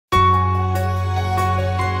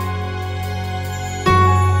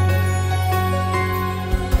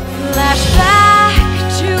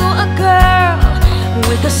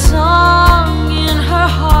song in her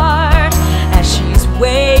heart as she's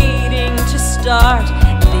waiting to start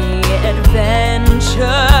the adventure.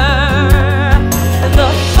 The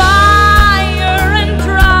fire and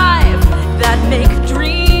drive that make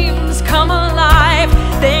dreams come alive,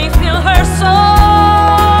 they fill her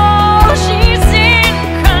soul. She's in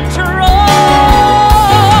control.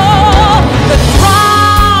 The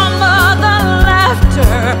drama, the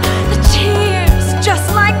laughter, the tears, just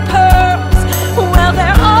like pearls, well,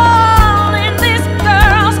 they're all in this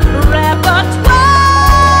girl's repertoire.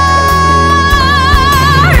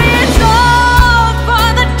 It's all for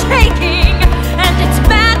the taking, and its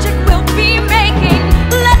magic will be making.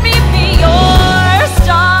 Let me be your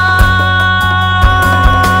star.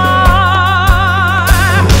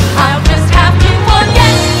 I'll just have to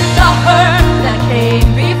forget the hurt that came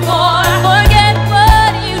before, forget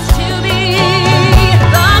what used to be.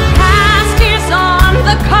 The past is on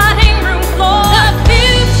the cutting room floor. The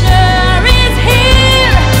future is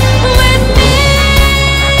here with me.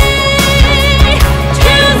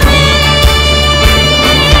 Choose me.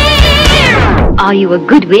 Are you a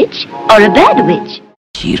good witch or a bad witch?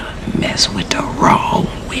 You done mess with the wrong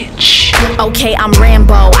witch. Okay, I'm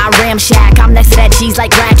Rambo, I ramshack. I'm next to that cheese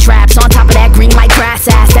like rat traps. On top of that green like grass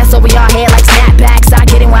ass. That's over your head like snapbacks. I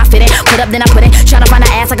get in where I fit in. Put up then I put in. Tryna find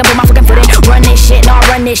an ass I can put my fucking foot in. Run this shit, no,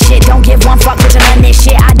 run this shit. Don't give one fuck, bitch, I run this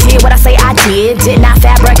shit. I did what I say I did. Did not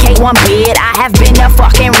fabricate one bit. I have been the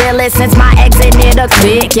fucking realest since my exit near the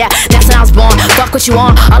click. Yeah, that's when I was born. Fuck what you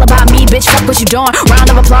on. All about me, bitch, fuck what you doing. Round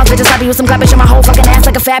of applause, bitches, I be with some clap, bitch, on my whole fucking ass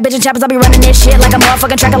like a fat bitch in choppers. I be running this shit like a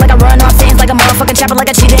motherfucking tracker, like I run on stands, like a motherfucking chopper, like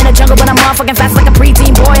a cheetah in the jungle, but I'm motherfucking fast like a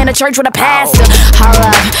preteen boy in a church with a pastor. Hold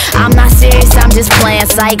up, I'm not serious, I'm just playing.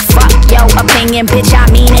 Psych, fuck your opinion, bitch, I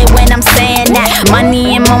mean it when I'm saying that.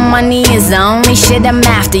 Money and more money is the only shit I'm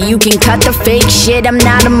after. You can cut the fake shit, I'm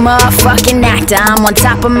not a motherfucking actor. I'm on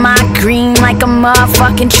top of my green like a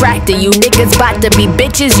motherfucking tractor. You niggas bout to be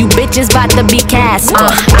bitches, you bitches bout to be cast.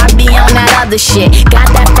 I be on that other shit, got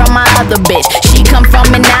that from my other bitch. She come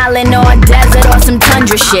from an island or a desert or some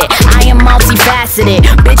tundra shit. I am multifaceted,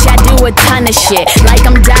 bitch, I do a ton of shit. Like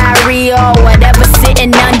I'm diarrhea or whatever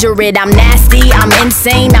sitting under it. I'm nasty, I'm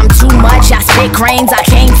insane, I'm too much. I spit cranes, I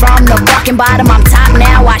came from the fucking bottom. I'm top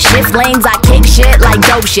now, I shift lanes. I kick shit like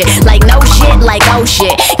dope shit, like no shit, like oh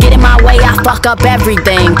shit. Get in my way, I fuck up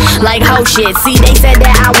everything, like ho shit. See, they said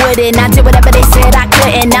that I wouldn't, I did whatever they said I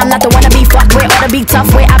couldn't. I'm not the one to be fucked with or to be tough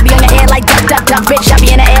with. I be on your head like duck, duck, duck, bitch. I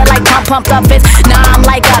be in the air like pumped up fist. Nah, I'm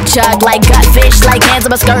like upchuck, like gut fish, like hands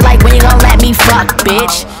up a skirt, like when you gon' let me fuck,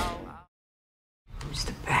 bitch.